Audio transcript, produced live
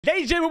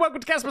Ladies and gentlemen,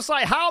 welcome to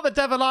Caspersight. How the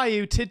devil are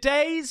you?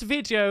 Today's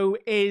video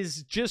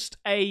is just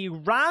a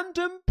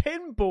random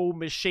pinball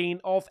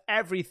machine of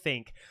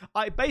everything.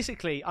 I'm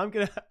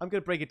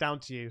gonna break it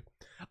down to you.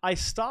 I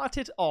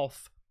started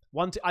off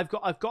I've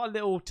got a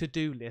little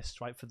to-do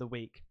list right for the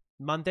week.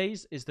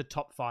 Mondays is the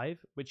top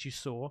 5, which you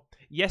saw.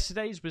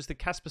 Yesterday's was the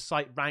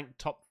Caspersight ranked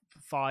top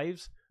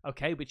 5s,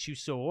 okay, which you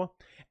saw.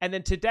 And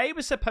then today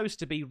was supposed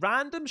to be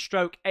random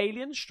stroke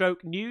alien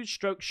stroke news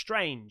stroke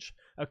strange,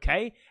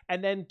 okay?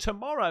 And then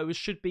tomorrow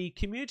should be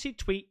community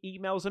tweet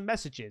emails and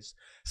messages.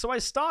 So I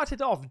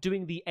started off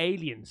doing the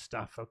alien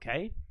stuff,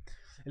 okay?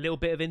 A little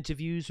bit of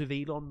interviews with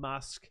Elon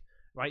Musk,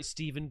 right?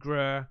 Stephen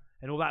Greer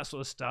and all that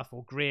sort of stuff,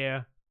 or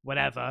Greer,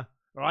 whatever,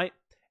 right?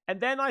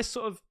 And then I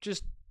sort of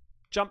just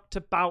jumped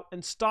about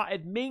and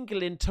started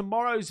mingling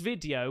tomorrow's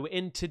video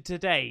into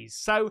today's.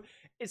 So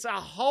it's a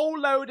whole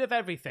load of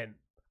everything.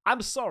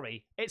 I'm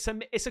sorry. It's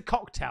a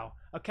cocktail,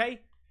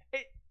 okay?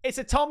 It's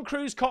a Tom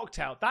Cruise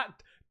cocktail.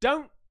 That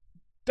don't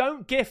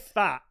gift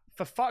that,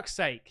 for fuck's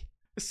sake.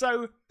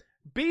 So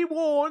be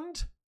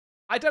warned.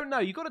 I don't know.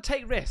 You got to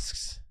take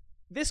risks.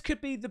 This could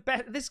be the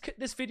best.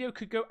 This video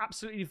could go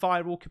absolutely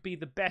viral. Could be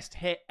the best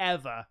hit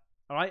ever.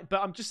 All right,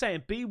 but I'm just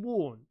saying, be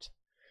warned.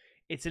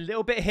 It's a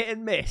little bit hit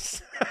and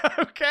miss,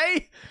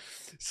 okay?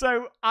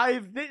 So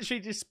I've literally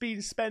just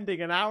been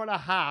spending an hour and a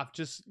half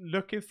just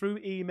looking through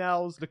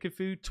emails, looking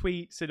through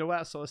tweets and all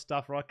that sort of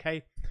stuff,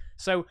 okay?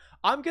 So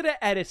I'm going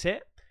to edit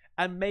it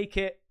and make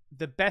it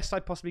the best I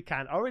possibly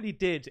can. I already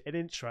did an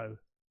intro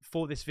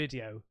for this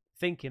video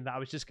thinking that I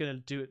was just going to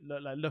do it,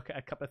 look at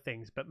a couple of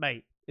things. But,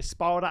 mate, it's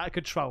spiraled out of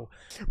control.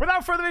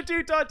 Without further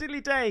ado,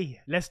 diddly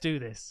day, let's do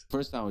this.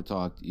 First time we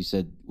talked, you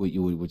said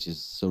which is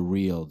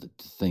surreal to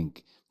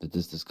think that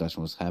this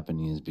discussion was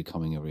happening is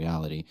becoming a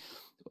reality.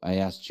 I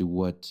asked you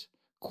what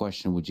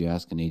question would you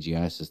ask an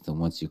AGI system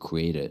once you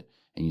create it,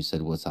 and you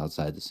said what's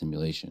outside the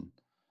simulation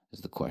is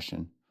the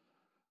question.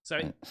 So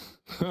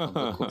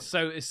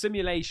a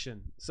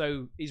simulation.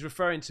 So he's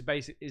referring to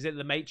is it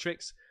the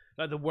Matrix?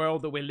 Like the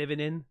world that we're living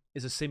in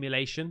is a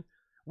simulation,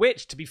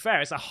 which, to be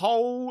fair, is a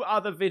whole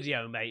other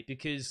video, mate,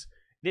 because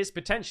this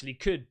potentially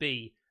could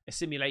be a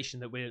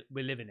simulation that we're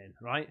living in,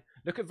 right?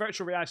 Look at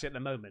virtual reality at the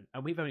moment,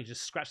 and we've only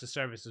just scratched the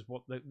surface of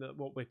what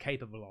we're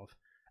capable of.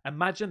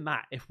 Imagine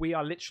that if we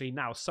are literally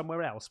now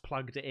somewhere else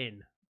plugged it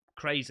in.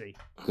 Crazy.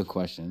 Good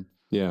question.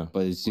 Yeah.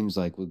 But it seems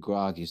like with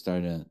Grok, you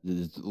started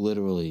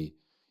literally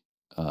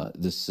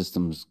this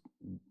system's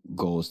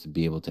goal is to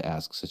be able to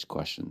ask such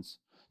questions,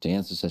 to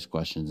answer such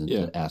questions, and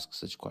to ask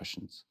such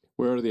questions.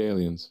 Where are the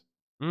aliens?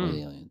 Where are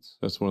the aliens?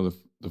 That's one of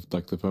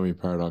the Fermi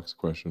paradox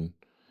question.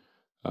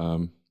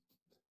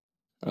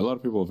 A lot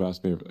of people have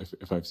asked me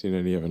if I've seen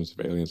any evidence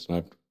of aliens,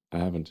 and I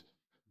haven't,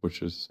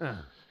 which is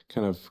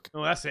kind of...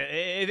 Oh, that's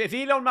it. If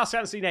Elon Musk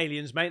hasn't seen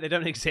aliens, mate, they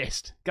don't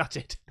exist. Got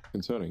it.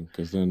 Concerning,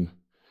 because then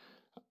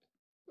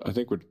I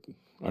think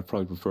I'd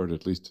probably prefer to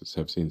at least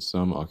have seen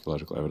some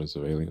archaeological evidence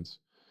of aliens.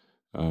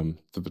 To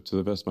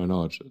the best of my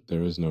knowledge,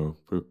 there is no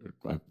proof.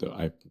 I'm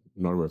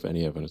not aware of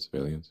any evidence of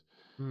aliens.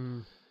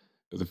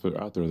 If they're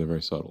out there, they're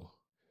very subtle.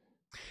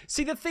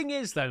 See, the thing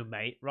is, though,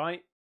 mate,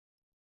 right?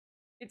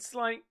 It's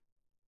like,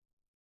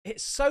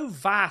 it's so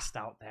vast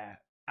out there.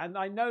 And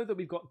I know that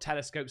we've got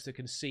telescopes that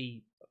can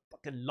see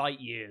fucking light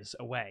years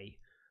away.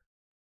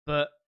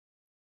 But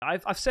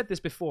I've said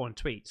this before on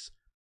tweets.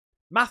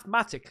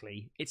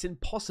 Mathematically, it's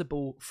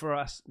impossible for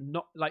us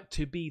not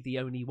to be the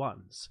only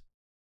ones.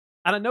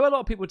 And I know a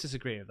lot of people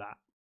disagree with that.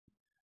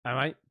 All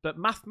right? But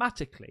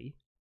mathematically,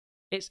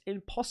 it's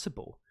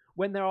impossible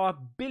when there are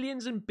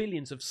billions and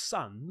billions of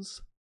suns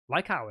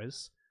like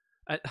ours.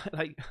 I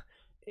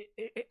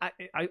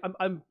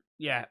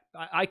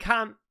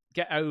can't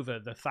get over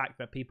the fact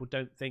that people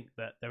don't think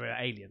that there are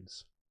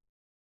aliens.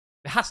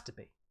 It has to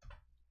be.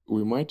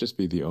 We might just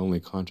be the only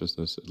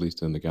consciousness, at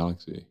least in the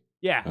galaxy.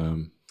 Yeah.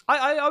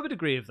 I would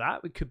agree with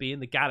that. We could be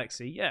in the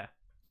galaxy, yeah.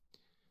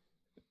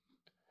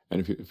 And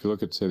if you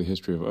look at, say, the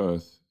history of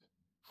Earth,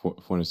 for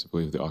one is to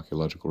believe the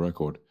archaeological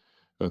record,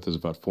 Earth is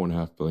about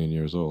 4.5 billion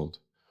years old.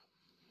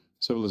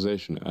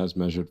 Civilization, as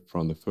measured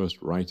from the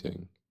first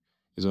writing,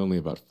 is only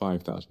about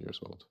 5,000 years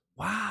old.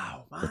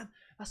 Wow, man.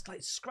 That's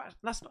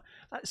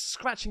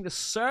scratching the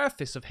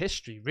surface of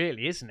history,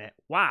 really, isn't it?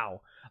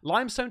 Wow.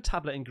 Limestone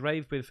tablet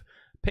engraved with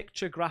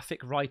pictographic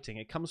writing.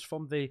 It comes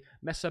from the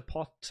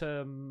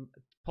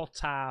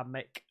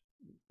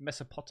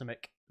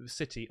Mesopotamic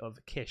city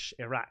of Kish,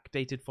 Iraq,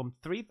 dated from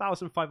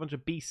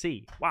 3,500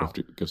 BC. Wow. I have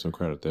to give some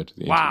credit there to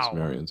the ancient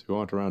Sumerians, who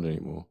aren't around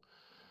anymore.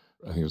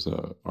 I think it was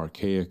the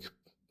archaic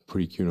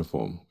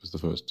pre-cuneiform was the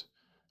first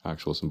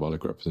actual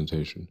symbolic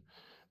representation,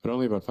 but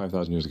only about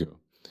 5,000 years ago.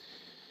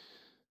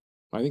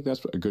 I think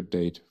that's a good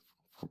date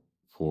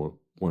for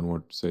when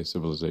we're, say,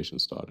 civilization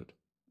started.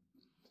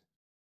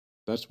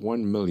 That's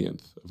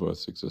 1/1,000,000th of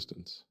Earth's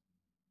existence.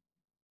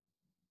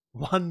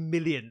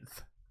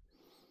 1/1,000,000th.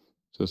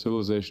 So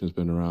civilization has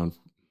been around.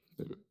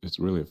 It's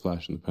really a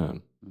flash in the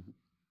pan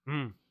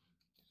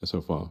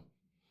so far.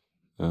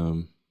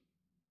 And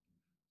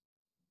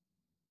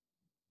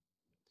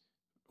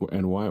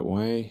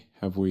why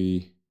have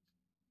we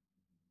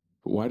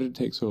But why did it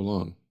take so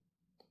long?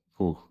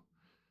 For,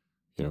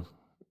 you know,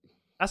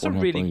 that's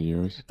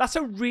years? That's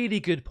a really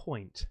good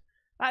point.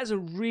 That is a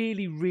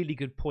really, really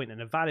good point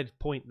and a valid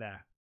point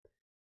there.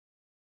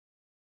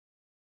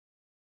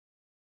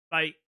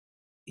 Like,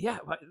 yeah,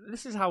 like,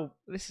 this is how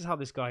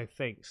this guy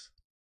thinks.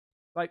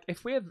 Like,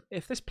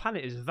 if this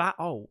planet is that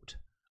old,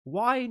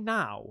 why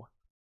now?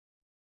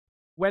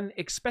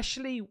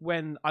 Especially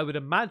when I would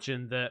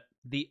imagine that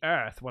the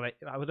Earth, well,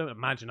 I don't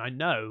imagine, I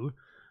know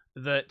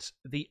that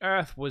the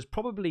Earth was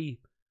probably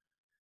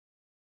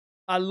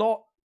a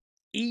lot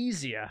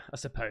easier, I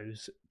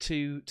suppose,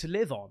 to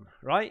live on,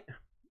 right?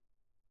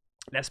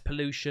 Less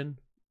pollution,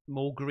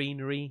 more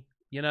greenery,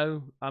 you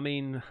know, I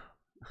mean,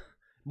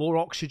 more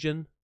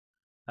oxygen.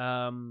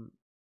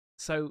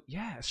 So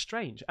yeah,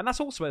 strange. And that's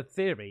also a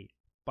theory,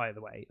 by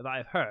the way, that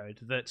I've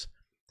heard, that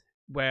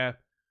where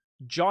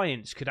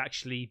giants could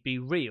actually be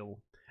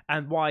real,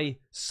 and why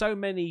so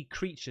many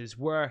creatures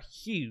were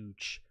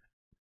huge,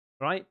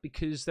 right?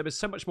 Because there was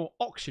so much more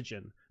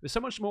oxygen. There's so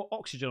much more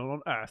oxygen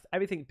on Earth.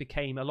 Everything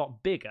became a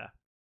lot bigger.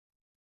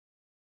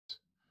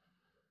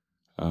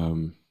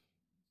 For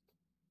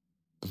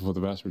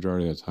the vast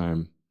majority of the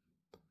time,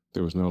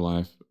 there was no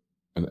life,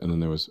 and then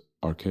there was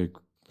archaic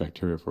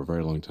bacteria for a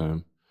very long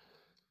time.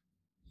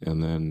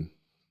 And then,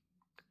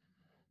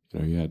 you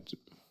know, you had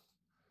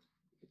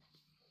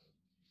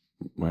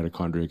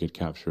mitochondria get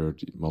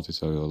captured,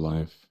 multicellular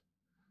life,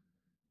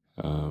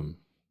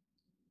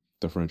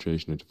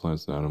 differentiation into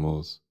plants and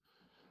animals,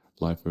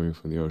 life moving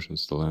from the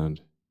oceans to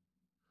land,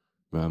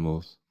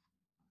 mammals,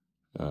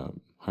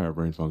 higher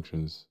brain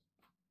functions.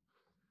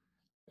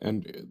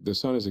 And the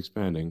sun is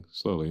expanding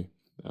slowly.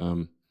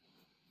 The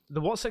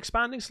what's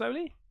expanding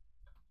slowly?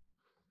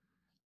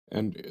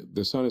 And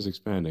the sun is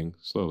expanding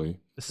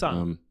slowly. The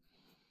sun?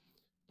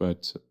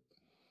 But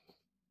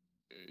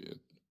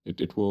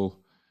it will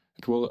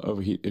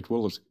overheat. It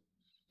will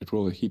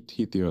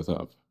heat the Earth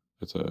up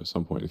at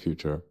some point in the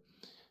future.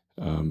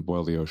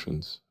 Boil the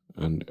oceans,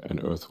 and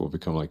Earth will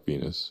become like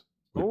Venus,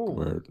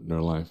 where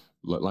no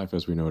life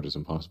as we know it is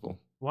impossible.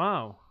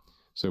 Wow.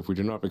 So if we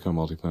do not become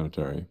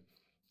multiplanetary,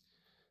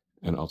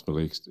 and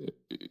ultimately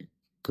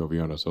go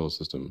beyond our solar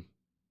system,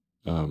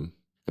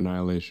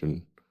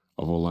 annihilation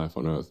of all life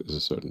on Earth is a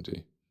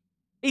certainty.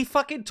 He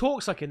fucking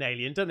talks like an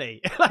alien, doesn't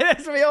he? Like,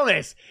 let's be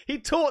honest. He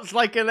talks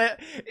like an...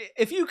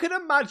 If you can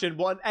imagine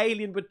what an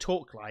alien would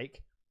talk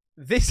like,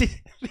 this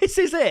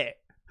is it.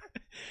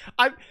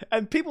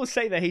 And people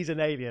say that he's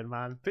an alien,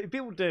 man.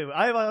 People do.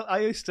 I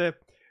used to,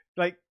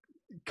 like,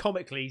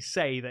 comically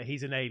say that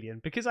he's an alien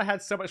because I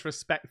had so much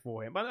respect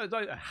for him.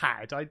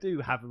 I do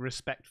have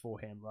respect for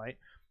him, right?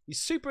 He's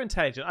super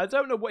intelligent. I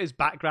don't know what his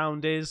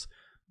background is,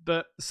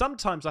 but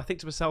sometimes I think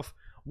to myself,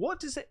 what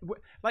does it,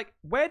 like,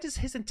 where does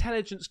his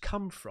intelligence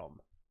come from?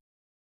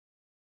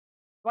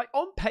 Like,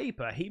 on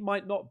paper, he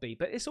might not be,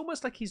 but it's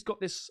almost like he's got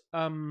this...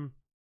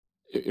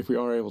 If we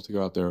are able to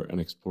go out there and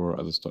explore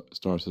other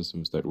star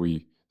systems,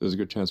 there's a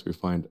good chance we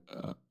find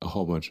a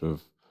whole bunch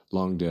of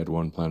long-dead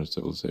one-planet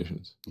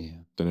civilizations. Yeah.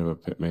 That never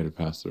made it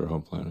past their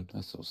home planet.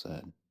 That's so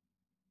sad.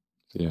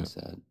 Yeah.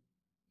 Sad.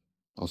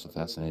 Also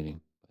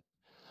fascinating.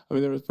 I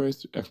mean, there are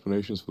various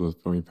explanations for the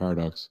Fermi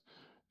paradox,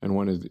 and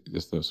one is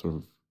just the sort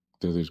of,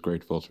 there are these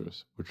great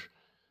filters, which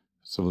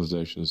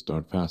civilizations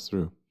don't pass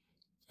through.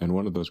 And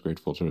one of those great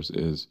filters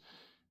is,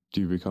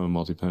 do you become a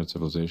multi-planet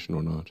civilization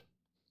or not?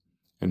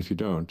 And if you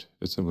don't,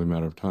 it's simply a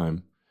matter of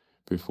time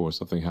before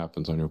something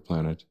happens on your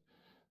planet,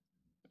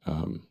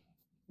 you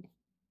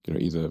know,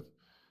 either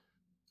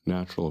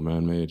natural or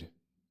man-made,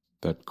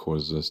 that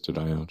causes us to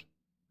die out,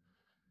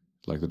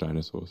 like the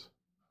dinosaurs.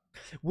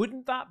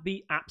 Wouldn't that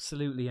be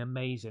absolutely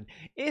amazing?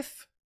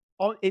 If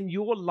in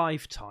your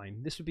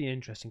lifetime, this would be an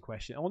interesting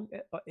question.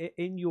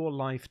 In your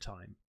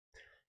lifetime,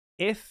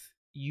 if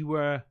you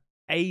were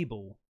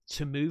able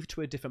to move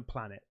to a different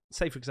planet,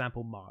 say for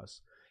example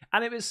Mars,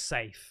 and it was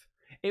safe,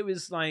 it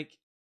was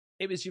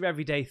your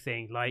everyday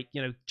thing, like,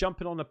 you know,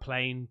 jumping on a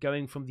plane,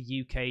 going from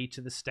the UK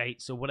to the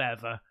States or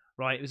whatever,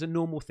 right? It was a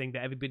normal thing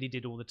that everybody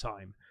did all the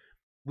time.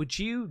 Would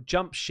you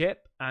jump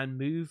ship and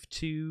move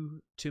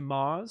to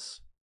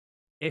Mars?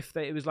 If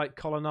it was like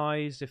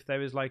colonized, if there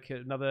was like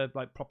another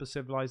like proper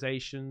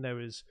civilization, there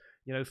was,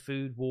 you know,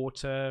 food,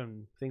 water,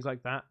 and things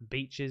like that,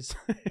 beaches,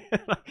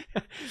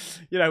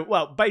 you know,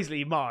 well,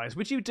 basically Mars.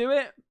 Would you do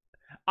it?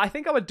 I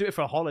think I would do it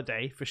for a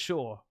holiday for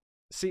sure.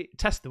 See,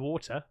 test the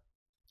water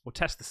or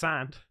test the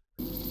sand.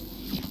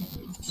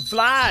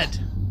 Vlad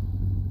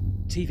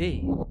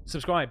TV,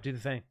 subscribe, do the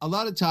thing. A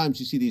lot of times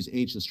you see these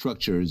ancient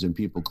structures and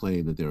people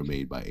claim that they were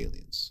made by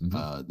aliens.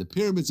 Mm-hmm. The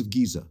pyramids of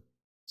Giza,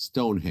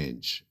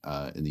 Stonehenge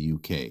in the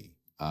UK,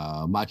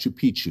 Machu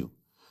Picchu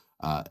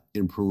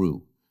in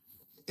Peru.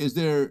 Is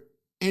there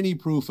any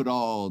proof at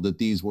all that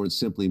these weren't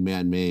simply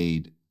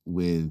man-made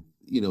with,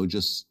 you know,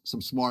 just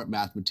some smart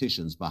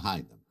mathematicians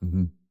behind them?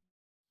 Mm-hmm.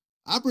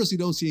 I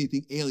personally don't see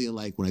anything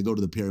alien-like when I go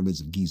to the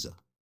pyramids of Giza.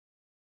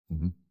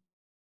 Mm-hmm.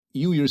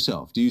 You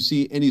yourself, do you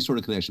see any sort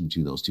of connection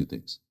between those two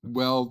things?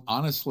 Well,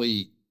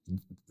 honestly,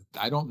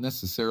 I don't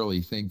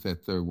necessarily think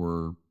that there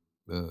were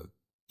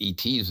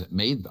ETs that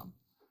made them.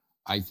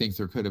 I think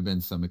there could have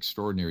been some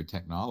extraordinary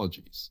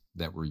technologies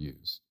that were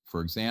used.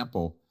 For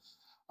example,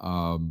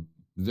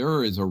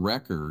 there is a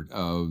record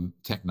of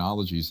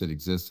technologies that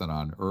existed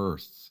on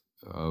Earth,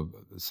 of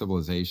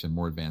civilization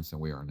more advanced than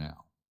we are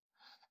now.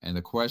 And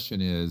the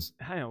question is...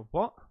 Hang on,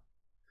 what?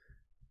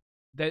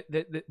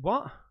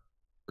 What?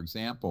 For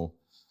example,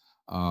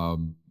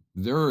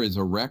 there is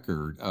a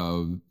record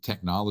of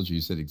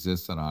technologies that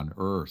existed on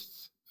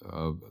Earth,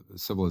 of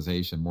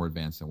civilization more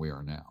advanced than we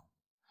are now.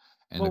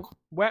 And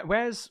well,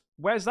 where's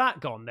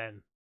that gone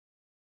then?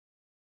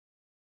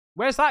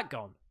 Where's that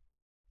gone?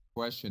 The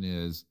question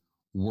is,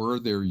 were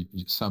there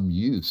some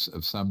use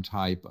of some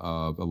type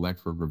of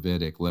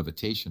electrogravitic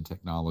levitation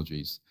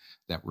technologies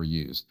that were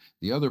used?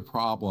 The other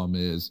problem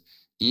is,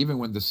 even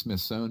when the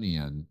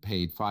Smithsonian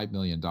paid $5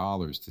 million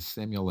to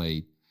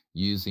simulate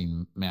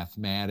using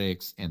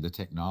mathematics and the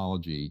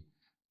technology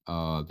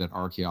that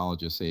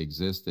archaeologists say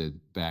existed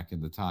back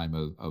in the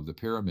time of the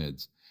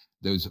pyramids,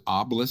 those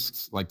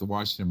obelisks, like the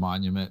Washington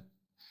Monument,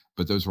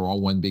 but those were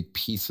all one big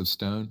piece of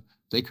stone,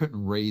 they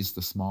couldn't raise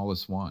the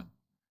smallest one.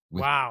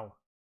 Wow.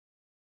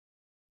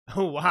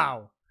 Oh,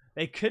 wow.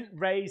 They couldn't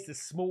raise the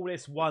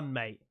smallest one,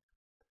 mate.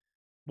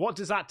 What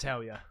does that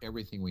tell you?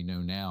 Everything we know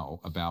now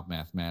about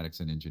mathematics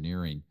and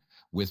engineering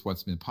with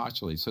what's been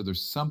postulated. So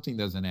there's something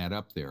doesn't add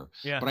up there.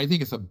 Yeah. But I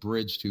think it's a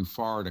bridge too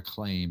far to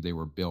claim they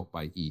were built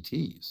by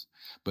ETs.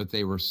 But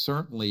they were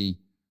certainly,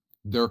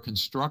 their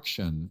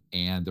construction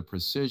and the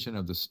precision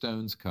of the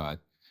stones cut,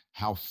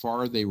 how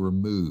far they were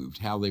moved,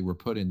 how they were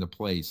put into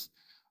place.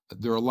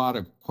 There are a lot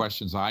of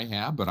questions I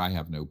have, but I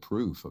have no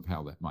proof of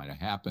how that might have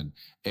happened,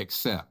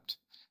 except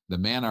the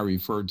man I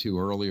referred to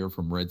earlier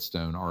from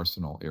Redstone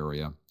Arsenal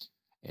area,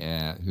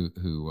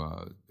 who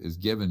is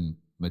given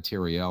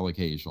material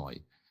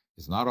occasionally,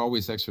 is not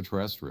always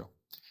extraterrestrial.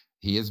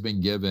 He has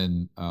been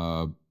given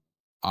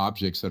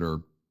objects that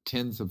are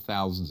tens of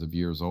thousands of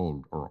years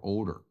old or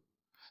older,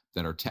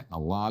 that are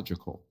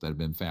technological, that have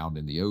been found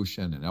in the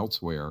ocean and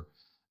elsewhere,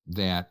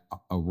 that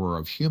were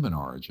of human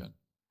origin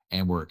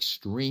and were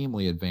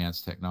extremely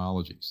advanced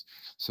technologies.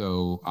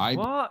 So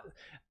What?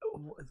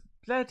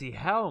 Bloody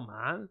hell,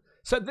 man.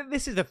 So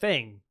this is the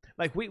thing.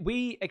 Like,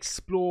 we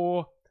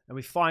explore and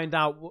we find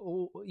out,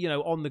 you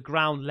know, on the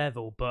ground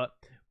level, but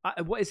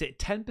what is it?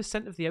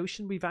 10% of the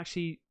ocean we've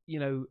actually, you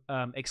know,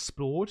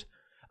 explored.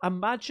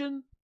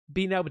 Imagine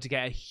being able to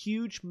get a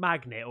huge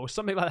magnet or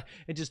something like that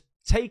and just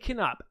taking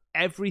up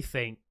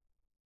everything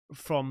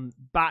from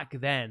back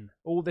then,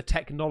 all the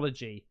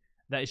technology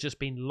that has just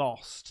been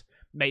lost.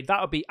 Mate,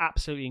 that would be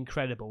absolutely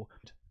incredible.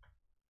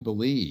 I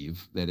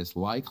believe that it's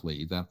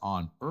likely that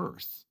on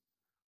Earth,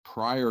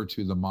 prior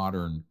to the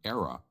modern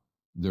era,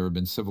 there have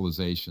been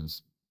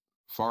civilizations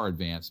far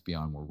advanced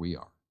beyond where we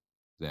are,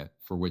 that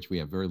for which we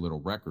have very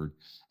little record.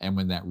 And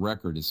when that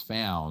record is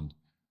found,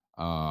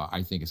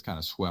 I think it's kind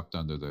of swept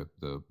under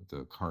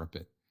the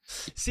carpet.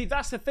 See,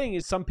 that's the thing,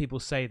 is some people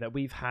say that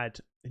we've had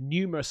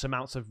numerous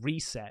amounts of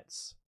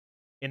resets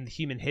in the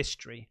human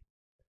history.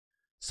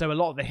 So a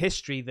lot of the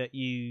history that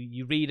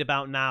you read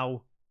about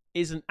now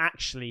isn't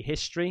actually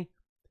history.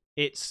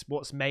 It's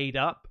what's made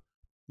up,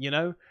 you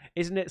know?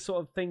 Isn't it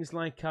sort of things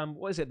like,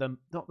 what is it?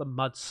 Not the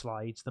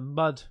mudslides, the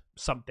mud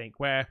something,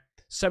 where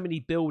so many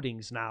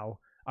buildings now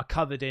are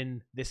covered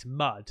in this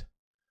mud.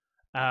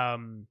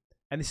 And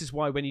this is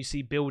why when you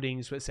see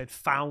buildings where it said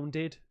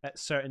founded at a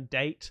certain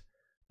date,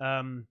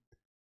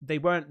 they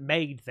weren't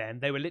made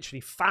then. They were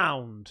literally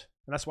found.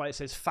 And that's why it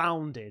says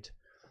founded,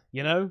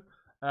 you know?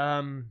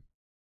 And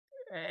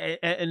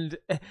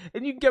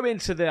you can go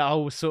into the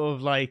whole sort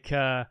of like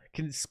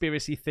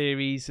conspiracy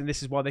theories, and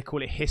this is why they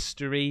call it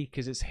history,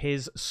 because it's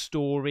his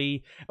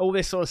story, all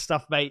this sort of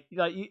stuff, mate.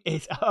 Like,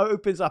 it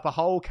opens up a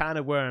whole can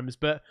of worms,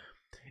 but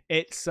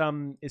it's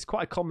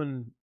quite a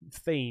common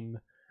theme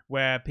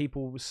where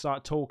people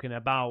start talking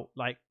about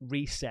like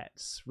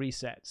resets,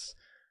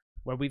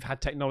 where we've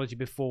had technology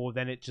before,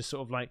 then it just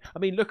sort of like, I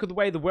mean, look at the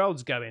way the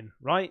world's going,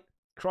 right?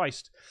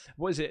 Christ,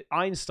 what is it?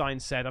 Einstein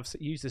said, I've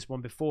used this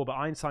one before, but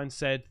Einstein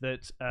said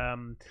that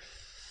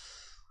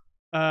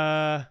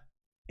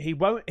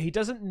he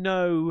doesn't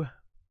know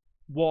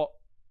what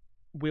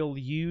we'll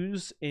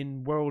use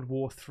in World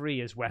War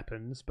III as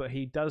weapons, but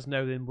he does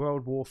know that in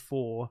World War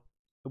IV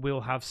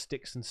we'll have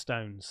sticks and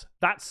stones.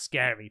 That's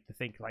scary to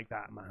think like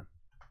that, man.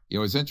 You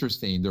know, it's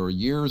interesting. There were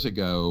years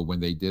ago when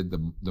they did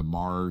the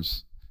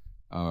Mars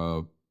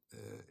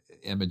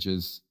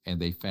images, and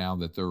they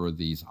found that there were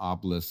these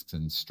obelisks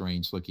and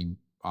strange-looking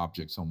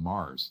objects on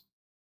Mars.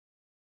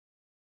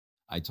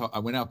 I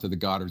went out to the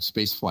Goddard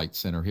Space Flight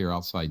Center here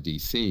outside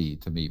D.C.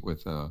 to meet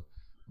with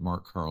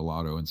Mark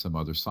Carlotta and some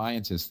other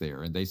scientists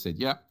there, and they said,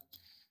 "Yep,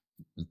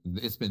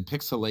 it's been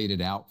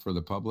pixelated out for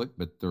the public,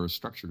 but there are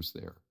structures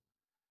there."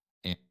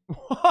 And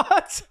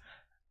what?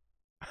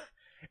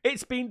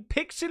 It's been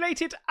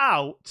pixelated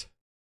out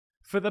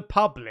for the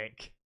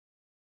public?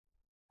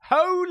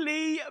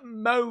 Holy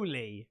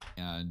moly.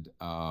 And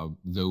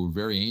they were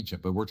very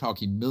ancient, but we're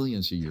talking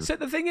millions of years. So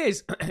the thing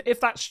is, if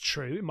that's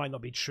true, it might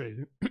not be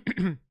true.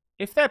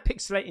 if they're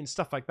pixelating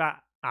stuff like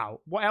that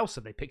out, what else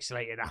are they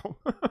pixelating out?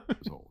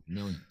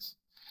 Millions.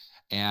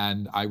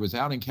 And I was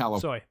out in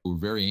California. We're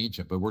very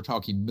ancient, but we're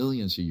talking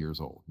millions of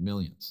years old,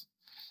 millions.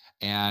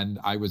 And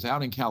I was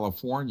out in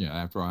California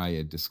after I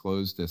had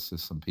disclosed this to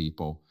some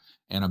people,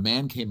 and a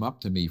man came up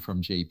to me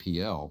from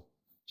JPL,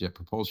 Jet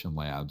Propulsion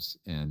Labs,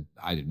 and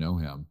I didn't know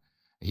him.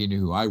 He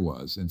knew who I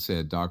was and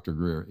said, Dr.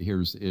 Greer,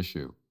 here's the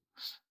issue.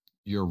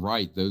 You're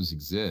right, those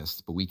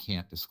exist, but we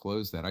can't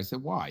disclose that. I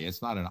said, why?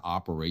 It's not an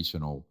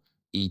operational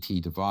ET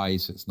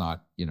device. It's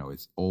not,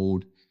 it's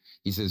old.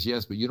 He says,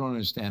 yes, but you don't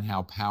understand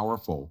how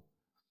powerful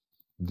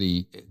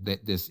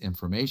this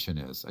information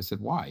is. I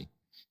said, why?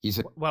 He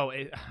said, well,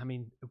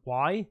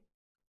 why?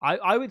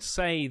 I would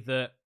say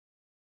that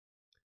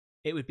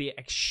it would be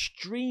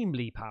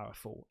extremely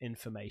powerful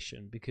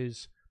information,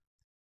 because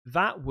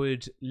that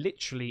would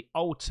literally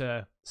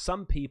alter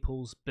some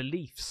people's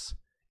beliefs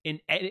in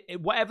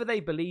whatever they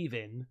believe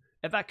in.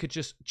 If that could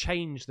just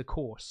change the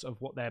course of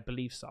what their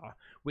beliefs are,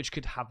 which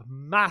could have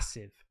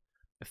massive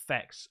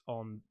effects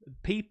on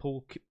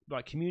people,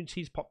 like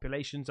communities,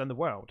 populations, and the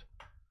world.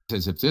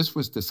 Says if this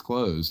was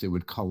disclosed, it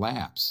would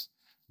collapse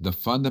the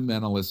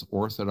fundamentalist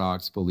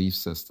orthodox belief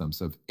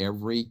systems of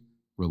every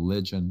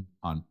religion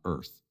on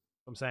earth.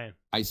 I'm saying.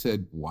 I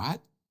said,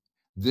 what?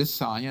 This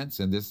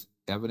science and this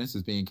evidence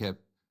is being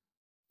kept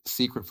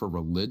secret for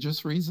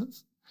religious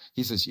reasons?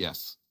 He says,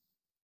 yes.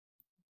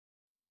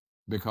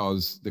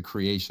 Because the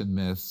creation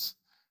myths,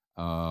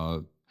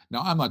 now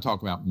I'm not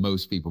talking about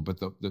most people, but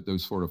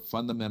those sort of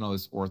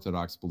fundamentalist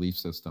orthodox belief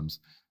systems,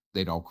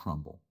 they'd all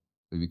crumble.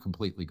 They'd be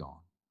completely gone.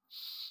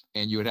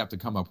 And you would have to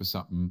come up with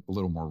something a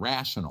little more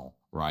rational,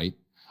 right?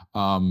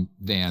 But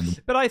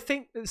I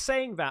think,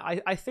 saying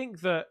that, I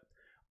think that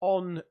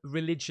on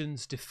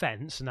religion's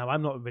defense, now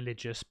I'm not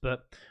religious,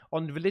 but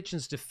on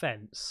religion's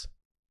defense,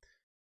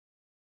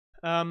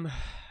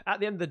 at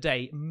the end of the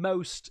day,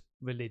 most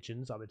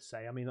religions, I would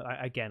say,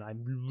 again,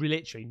 I'm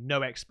literally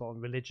no expert on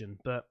religion,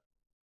 but,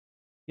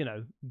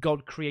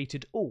 God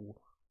created all,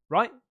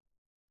 right?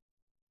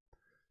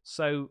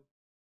 So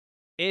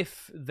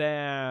if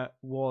there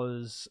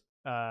was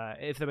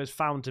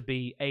found to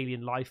be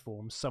alien life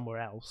forms somewhere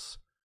else,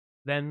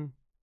 then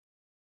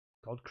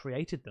God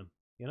created them,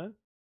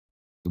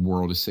 The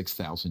world is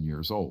 6,000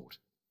 years old,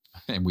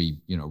 and we,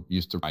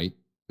 used to write,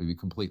 we'd be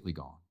completely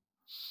gone.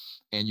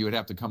 And you would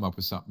have to come up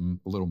with something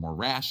a little more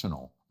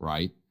rational,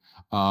 right?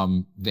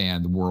 Than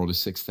the world is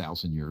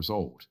 6,000 years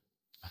old.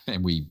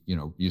 And we,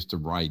 used to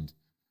ride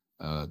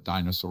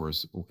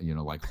dinosaurs,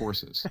 like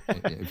horses.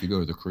 If you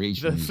go to the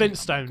Creation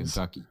Museum in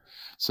Kentucky.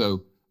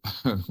 So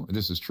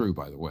this is true,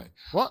 by the way.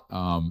 What?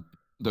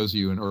 Those of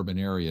you in urban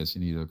areas,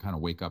 you need to kind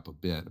of wake up a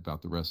bit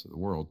about the rest of the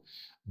world.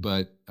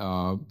 But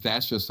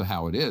that's just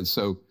how it is.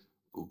 So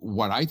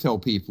what I tell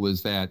people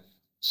is that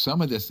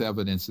some of this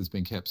evidence has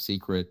been kept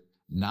secret,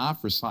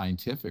 not for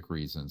scientific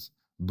reasons,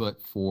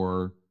 but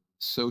for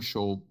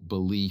social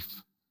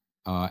belief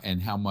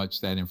and how much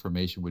that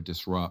information would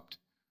disrupt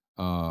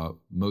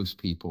most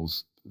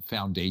people's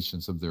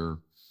foundations of their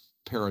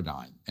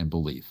paradigm and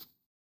belief.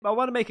 I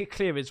want to make it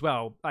clear as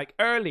well, like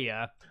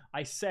earlier,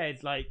 I said,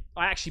 I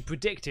actually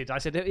predicted, I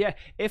said, yeah,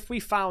 if we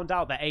found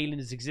out that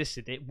aliens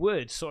existed, it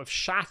would sort of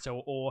shatter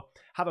or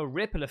have a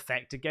ripple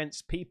effect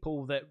against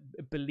people that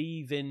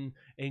believe in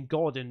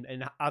God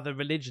and other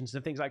religions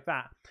and things like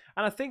that.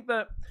 And I think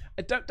that,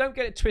 don't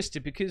get it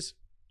twisted, because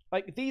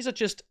these are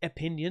just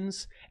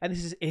opinions, and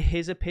this is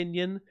his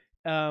opinion,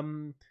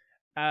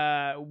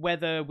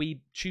 whether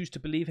we choose to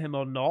believe him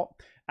or not.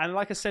 And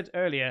like I said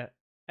earlier,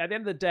 at the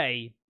end of the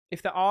day,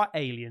 if there are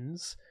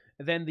aliens,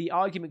 then the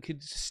argument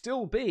could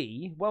still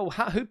be, well,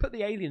 who put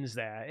the aliens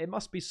there? It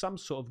must be some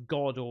sort of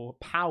god or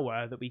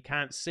power that we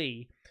can't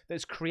see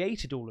that's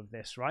created all of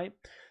this, right?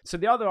 So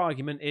the other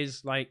argument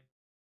is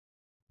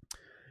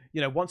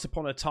once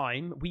upon a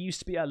time, we used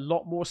to be a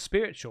lot more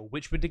spiritual,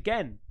 which would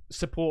again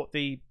support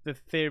the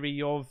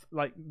theory of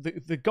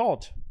the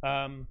God.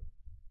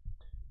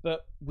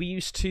 But we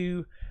used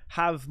to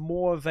have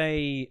more of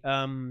a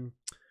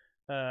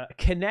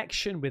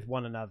connection with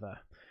one another.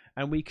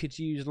 And we could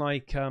use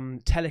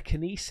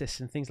telekinesis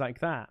and things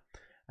like that.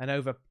 And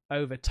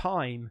over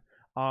time,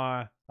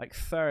 our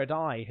third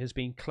eye has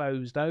been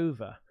closed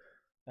over.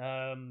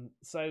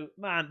 So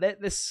man,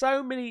 there's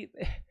so many.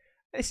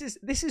 This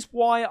is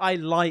why I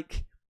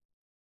like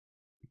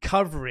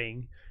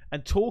covering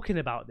and talking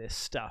about this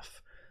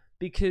stuff,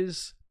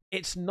 because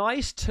it's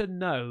nice to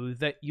know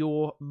that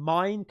your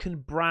mind can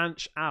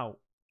branch out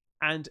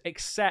and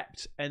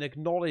accept and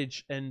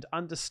acknowledge and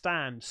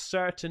understand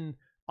certain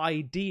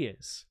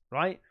ideas,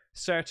 right?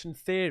 Certain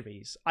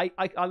theories. I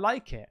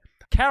like it.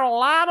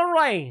 Carolina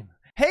rain.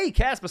 Hey,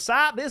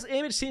 Caspersight, this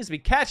image seems to be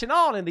catching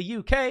on in the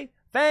UK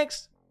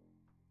thanks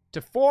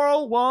to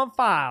 401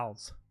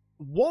 Files.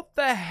 What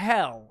the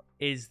hell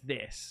is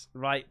this,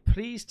 right?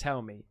 Please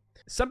tell me.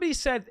 Somebody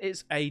said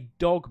it's a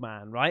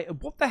dogman,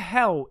 right? What the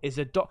hell is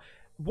a dog?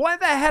 What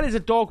the hell is a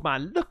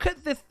dogman? Look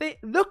at the thing.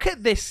 Look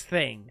at this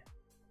thing.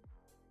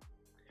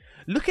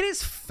 Look at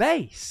its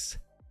face.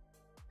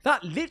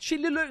 That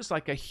literally looks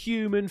like a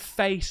human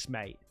face,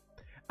 mate.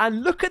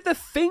 And look at the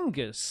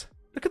fingers.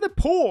 Look at the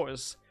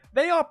paws.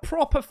 They are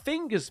proper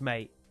fingers,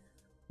 mate.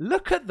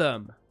 Look at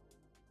them.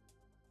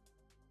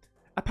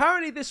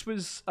 Apparently, this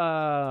was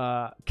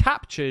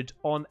captured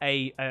on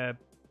a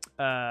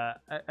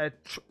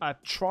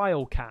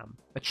trail cam,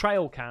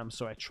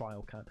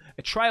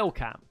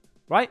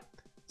 right?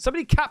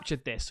 Somebody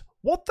captured this.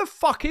 What the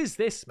fuck is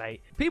this,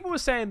 mate? People were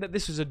saying that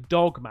this was a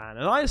dogman,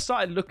 and I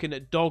started looking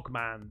at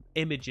dogman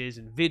images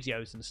and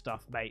videos and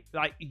stuff, mate.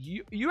 Like,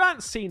 you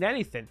haven't seen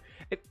anything.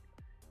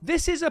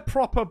 This is a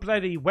proper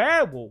bloody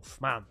werewolf,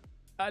 man.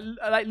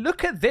 Like,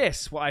 look at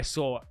this, what I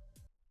saw.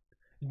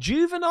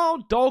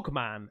 Juvenile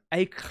dogman,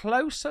 a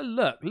closer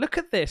look. Look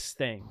at this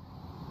thing.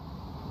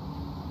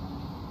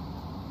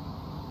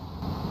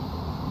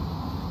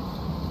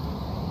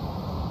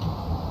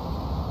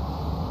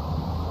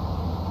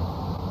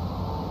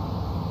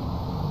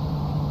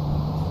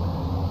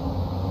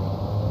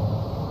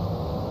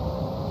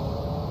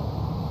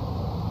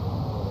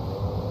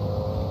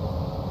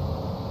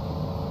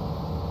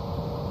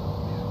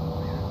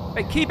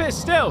 Hey, keep it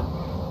still.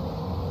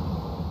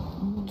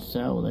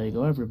 So there you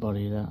go,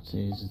 everybody. That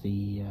is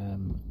the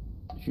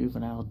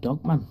juvenile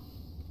dogman.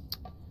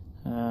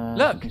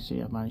 Look. You can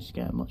see I've managed to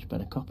get a much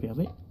better copy of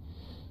it.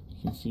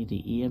 You can see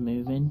the ear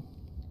moving,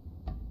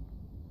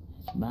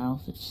 its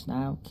mouth, its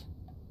snout,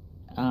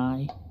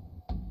 eye,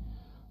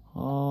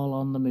 all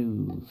on the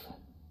move.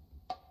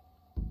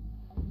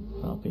 A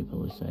lot of people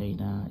will say,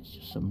 nah, it's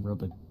just some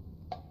rubber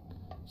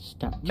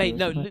statue. Mate,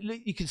 no,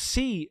 you can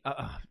see,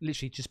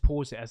 literally just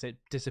pause it as it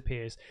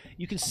disappears.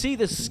 You can see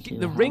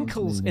the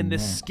wrinkles in the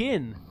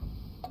skin.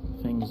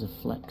 Fingers are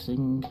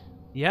flexing.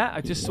 Yeah,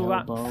 I just saw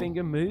that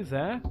finger move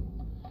there.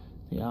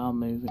 The arm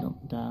moving up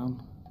and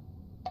down.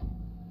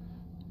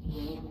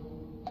 Just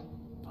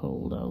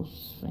pull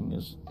those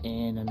fingers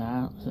in and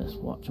out. Let's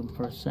watch them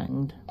for a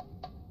second.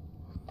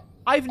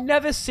 I've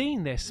never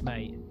seen this,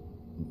 mate.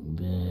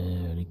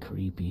 Very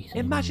creepy thing.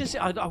 Imagine,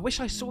 I wish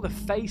I saw the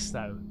face,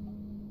 though.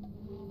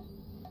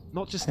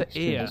 Not just the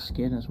ear. The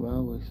skin as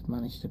well. We've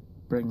managed to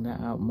bring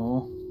that out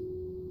more.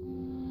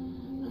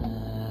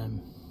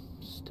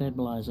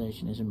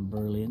 Stabilization isn't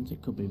brilliant.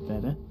 It could be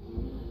better,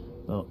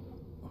 but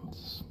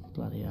it's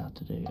bloody hard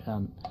to do.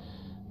 And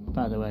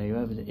by the way,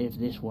 if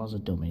this was a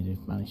dummy,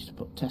 they've managed to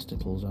put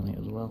testicles on it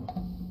as well,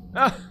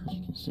 as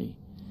you can see.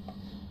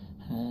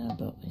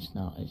 But it's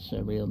not. It's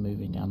a real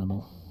moving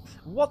animal.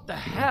 What the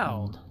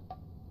hell?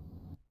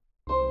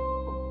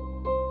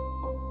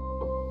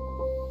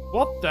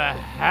 What the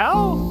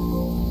hell?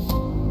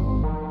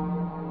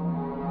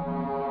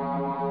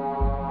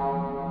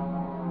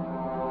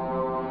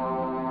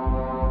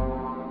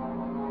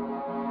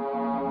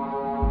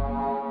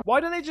 Why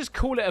don't they just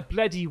call it a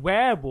bloody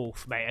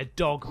werewolf, mate? A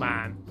dog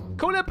man.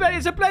 Call it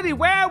it's a bloody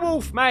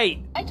werewolf,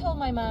 mate. I told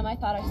my mom I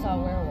thought I saw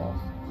a werewolf,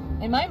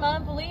 and my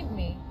mom believed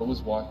me. I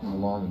was walking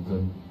along a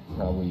good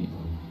probably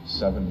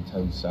 7 to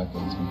 10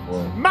 seconds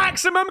before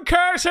Maximum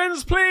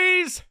curtains,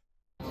 please.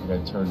 I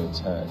turned its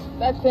head.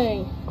 That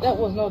thing, that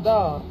was no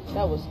dog.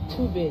 That was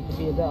too big to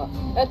be a dog.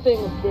 That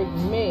thing was bigger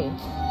than me.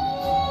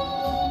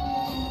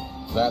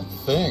 That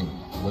thing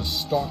was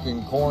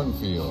stalking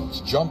cornfields,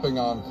 jumping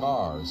on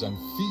cars, and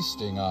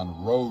feasting on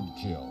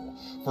roadkill.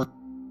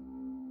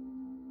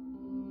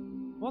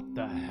 What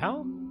the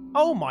hell?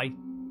 Oh my...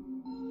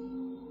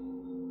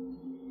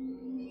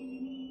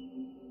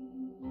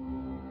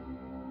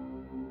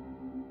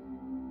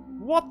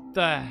 What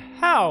the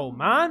hell,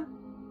 man?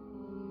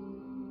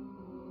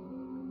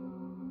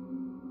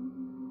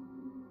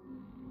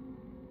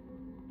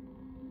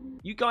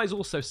 You guys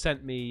also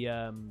sent me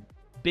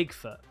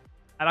Bigfoot,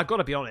 and I've got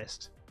to be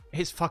honest,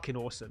 it's fucking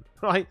awesome,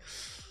 right?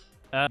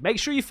 Make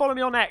sure you follow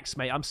me on X,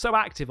 mate. I'm so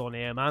active on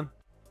here, man.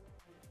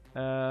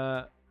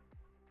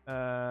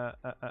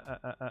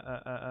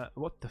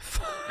 What the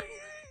fuck?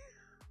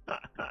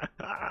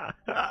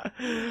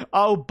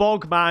 Oh,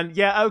 Bogman.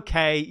 Yeah,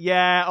 okay.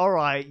 Yeah, all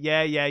right.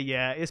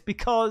 Yeah. It's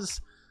because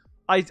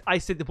I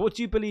said, what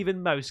do you believe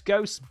in most?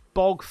 Ghosts,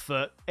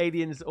 Bogfoot,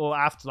 aliens, or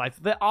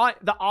afterlife? The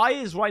I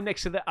is right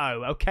next to the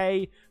O,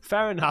 okay?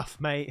 Fair enough,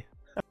 mate.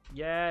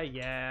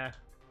 Yeah.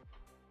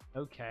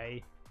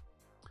 Okay.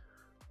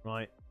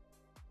 Right.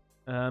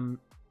 Oh,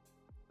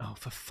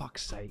 for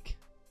fuck's sake.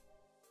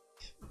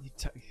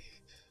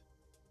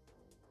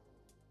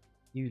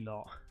 You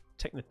lot.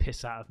 Taking the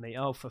piss out of me.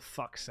 Oh, for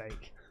fuck's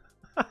sake.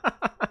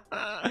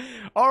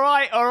 All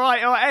right.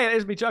 Hey,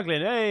 there's me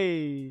juggling.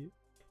 Hey.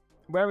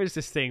 Where is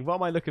this thing? What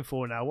am I looking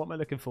for now? What am I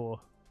looking for?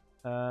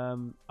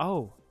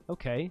 Oh,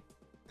 okay.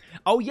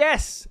 Oh,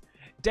 yes.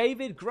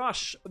 David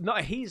Grush. No,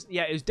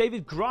 it was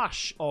David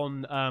Grush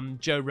on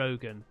Joe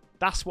Rogan.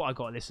 That's what I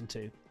got to listen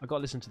to. I got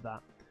to listen to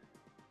that.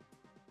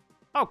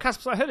 Oh,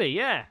 Caspersight hoodie,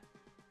 yeah.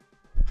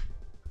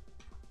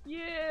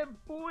 Yeah,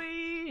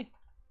 boy.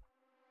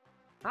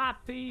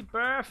 Happy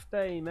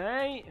birthday,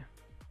 mate.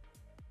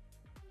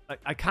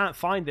 I can't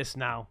find this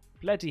now.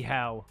 Bloody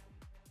hell.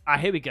 Ah,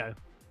 here we go.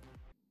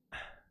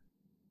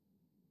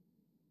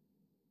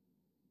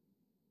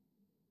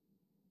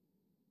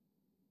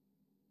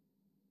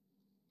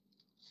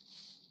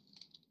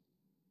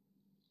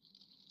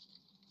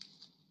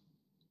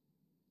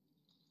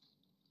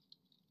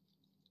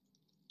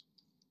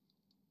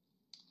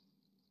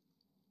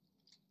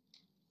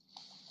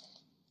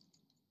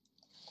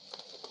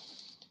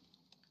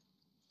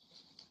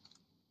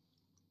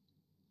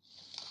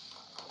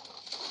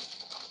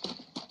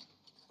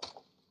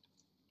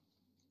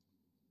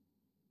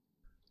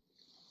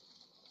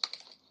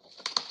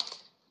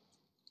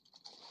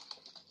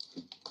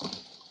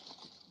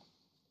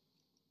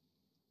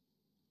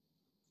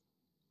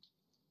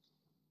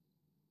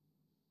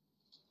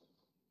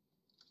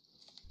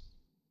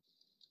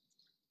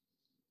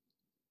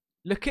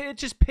 Look at it,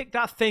 just pick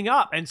that thing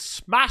up and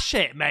smash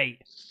it,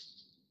 mate.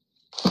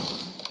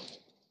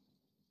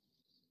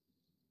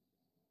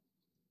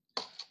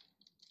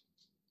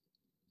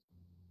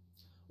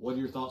 What are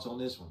your thoughts on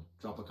this one?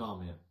 Drop a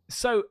comment.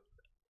 So,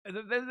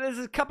 there's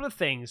a couple of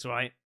things,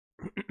 right?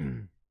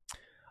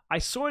 I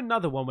saw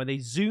another one where they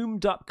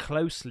zoomed up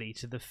closely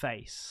to the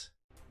face.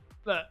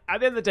 Look, at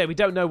the end of the day, we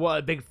don't know what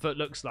a Bigfoot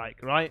looks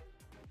like, right?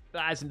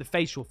 As in the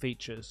facial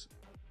features.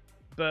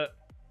 But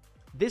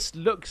this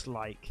looks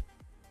like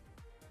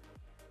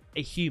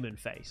a human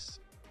face.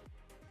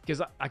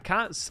 Because I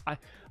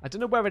don't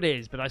know where it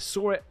is, but I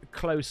saw it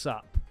close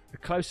up.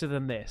 Closer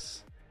than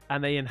this.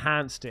 And they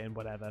enhanced it and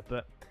whatever.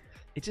 But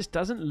it just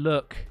doesn't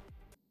look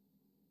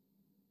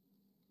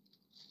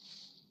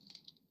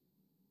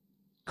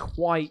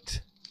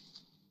quite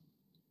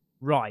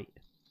right.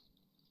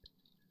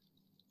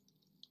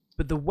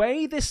 But the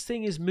way this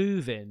thing is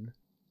moving,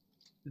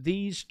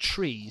 these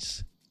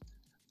trees,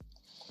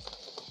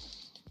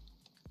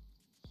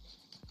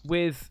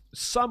 with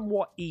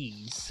somewhat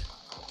ease.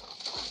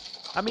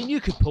 I mean,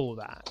 you could pull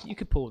that. You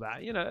could pull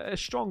that. You know, a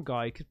strong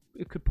guy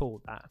could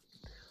pull that.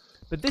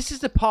 But this is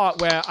the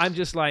part where I'm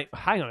just like,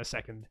 hang on a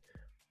second.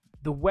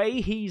 The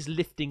way he's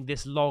lifting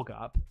this log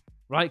up,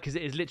 right? Because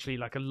it is literally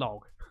like a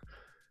log.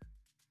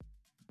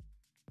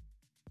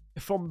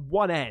 From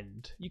one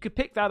end, you could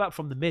pick that up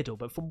from the middle,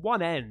 but from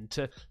one end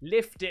to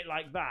lift it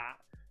like that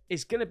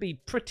is going to be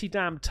pretty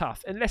damn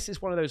tough, unless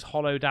it's one of those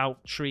hollowed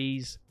out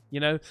trees, you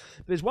know.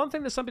 But there's one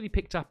thing that somebody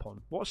picked up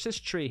on. Watch this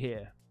tree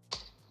here.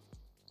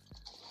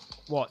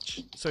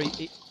 Watch. So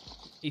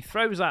he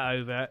throws that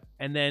over,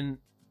 and then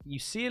you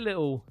see a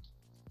little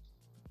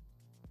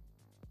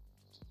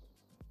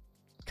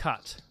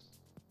cut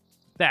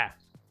there,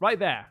 right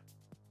there.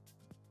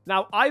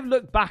 Now, I've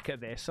looked back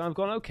at this, and I've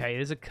gone, okay,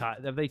 there's a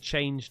cut. Have they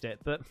changed it?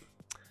 But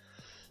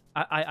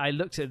I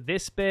looked at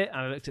this bit,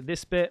 and I looked at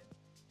this bit.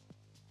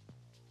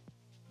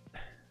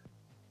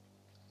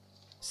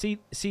 See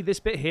this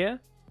bit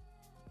here?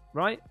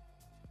 Right?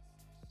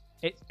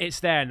 It's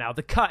there now.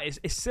 The cut is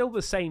still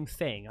the same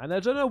thing. And I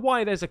don't know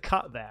why there's a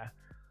cut there.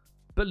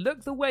 But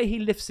look the way he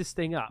lifts this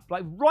thing up.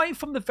 Like, right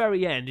from the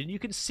very end. And you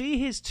can see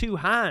his two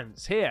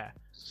hands here.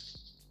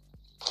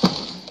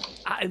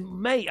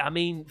 Mate, I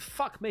mean,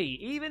 fuck me.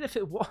 Even if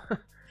it was...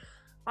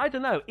 I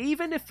don't know.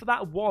 Even if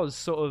that was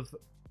sort of...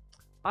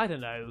 I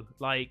don't know,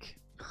 like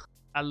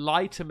a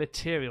lighter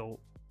material.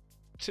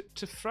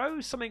 To throw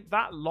something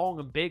that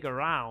long and big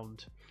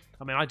around...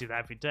 I mean, I do that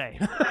every day.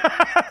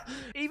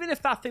 Even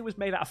if that thing was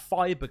made out of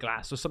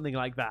fiberglass or something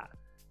like that,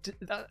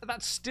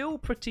 that's still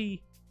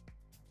pretty...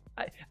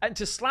 And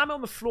to slam it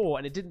on the floor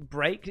and it didn't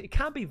break, it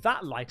can't be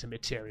that lighter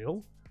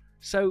material.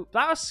 So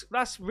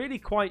that's really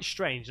quite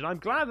strange, and I'm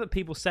glad that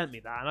people sent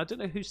me that. And I don't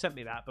know who sent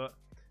me that, but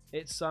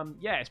it's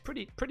yeah, it's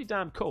pretty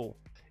damn cool.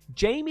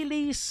 Jamie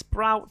Lee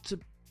Sprout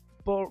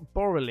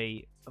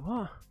Borley.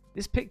 Oh,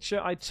 this picture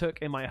I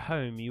took in my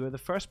home. You were the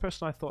first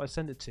person I thought I'd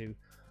send it to.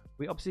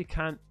 We obviously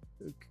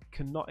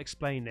cannot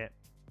explain it.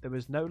 There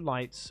was no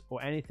lights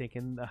or anything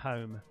in the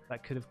home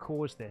that could have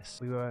caused this.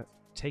 We were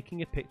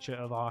taking a picture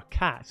of our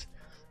cat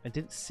and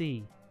didn't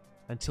see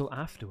until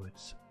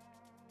afterwards.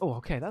 Oh,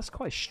 okay, that's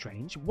quite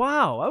strange.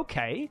 Wow,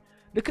 okay.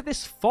 Look at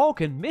this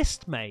fog and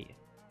mist, mate.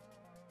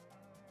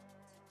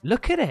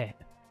 Look at it.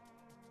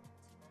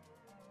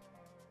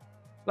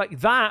 Like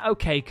that,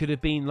 okay, could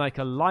have been like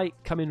a light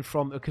coming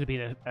from... It could have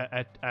been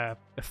a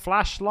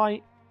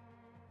flashlight.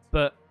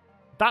 But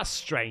that's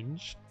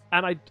strange.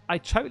 And I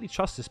totally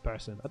trust this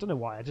person. I don't know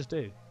why, I just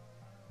do.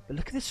 But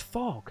look at this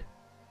fog.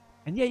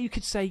 And yeah, you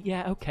could say,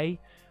 yeah, okay,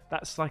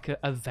 that's like a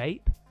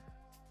vape.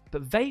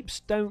 But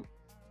vapes don't...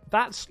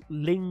 That's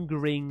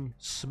lingering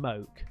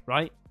smoke,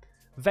 right?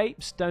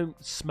 Vapes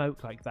don't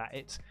smoke like that.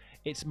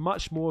 It's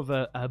much more of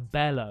a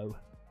bellow,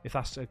 if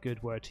that's a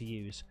good word to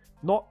use.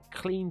 Not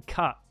clean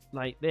cut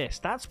like this.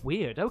 That's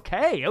weird.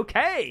 Okay,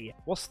 okay.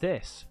 What's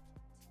this?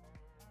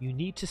 You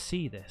need to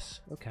see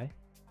this. Okay.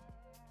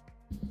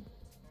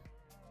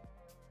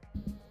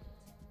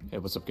 Hey,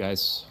 what's up,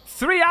 guys?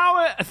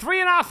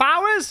 3.5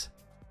 hours?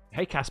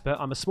 Hey Casper,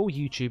 I'm a small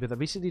YouTuber that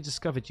recently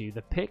discovered you.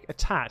 The pic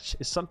attached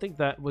is something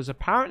that was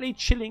apparently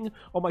chilling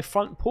on my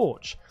front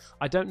porch.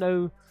 I don't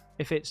know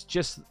if it's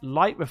just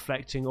light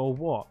reflecting or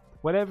what.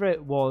 Whatever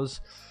it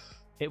was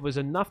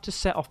enough to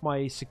set off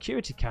my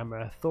security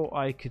camera. Thought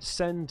I could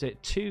send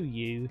it to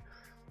you.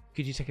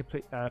 Could you take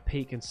a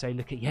peek and say,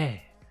 look at, yeah.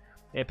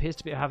 It appears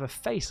to have a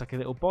face like a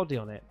little body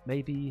on it.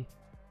 Maybe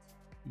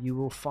you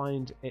will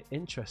find it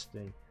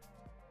interesting.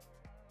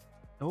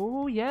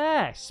 Oh,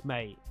 yes,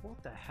 mate.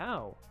 What the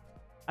hell?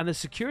 And the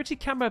security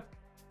camera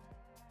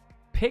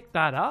picked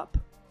that up?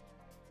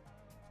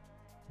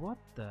 What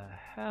the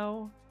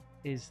hell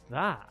is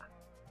that?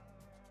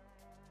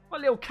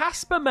 What, little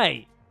Casper,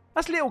 mate?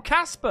 That's little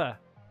Casper.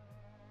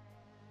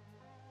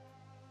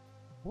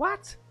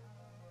 What?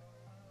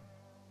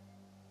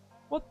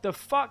 What the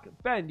fuck?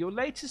 Ben, your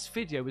latest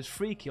video was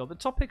freaky. On the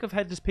topic of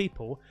headless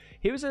people,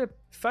 here was a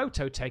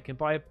photo taken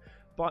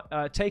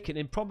taken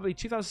in probably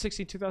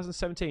 2016,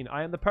 2017.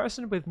 I am the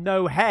person with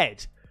no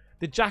head.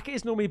 The jacket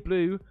is normally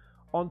blue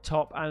on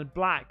top and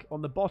black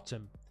on the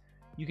bottom.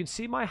 You can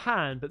see my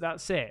hand, but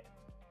that's it.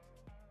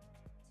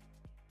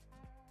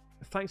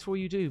 Thanks for all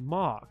you do,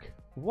 Mark.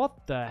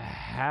 What the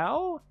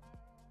hell?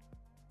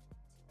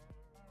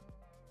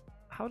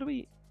 How do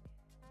we...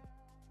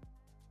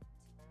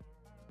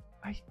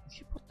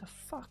 What the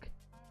fuck?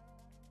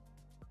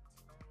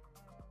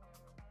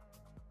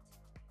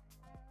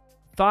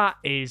 That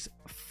is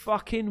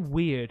fucking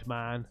weird,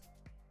 man.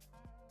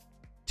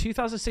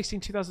 2016,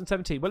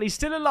 2017. Well, he's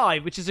still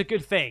alive, which is a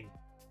good thing,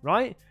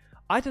 right?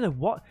 I don't know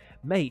what...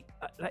 Mate,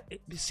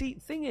 see,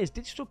 thing is,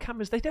 digital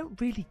cameras, they don't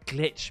really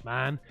glitch,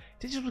 man.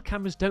 Digital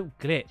cameras don't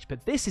glitch,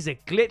 but this is a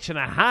glitch and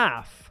a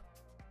half.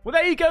 Well,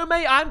 there you go,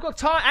 mate. I ain't got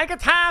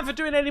time for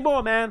doing any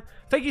more, man.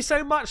 Thank you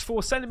so much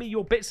for sending me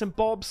your bits and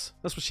bobs.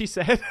 That's what she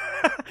said.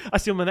 I'll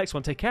see you on the next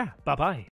one. Take care. Bye-bye.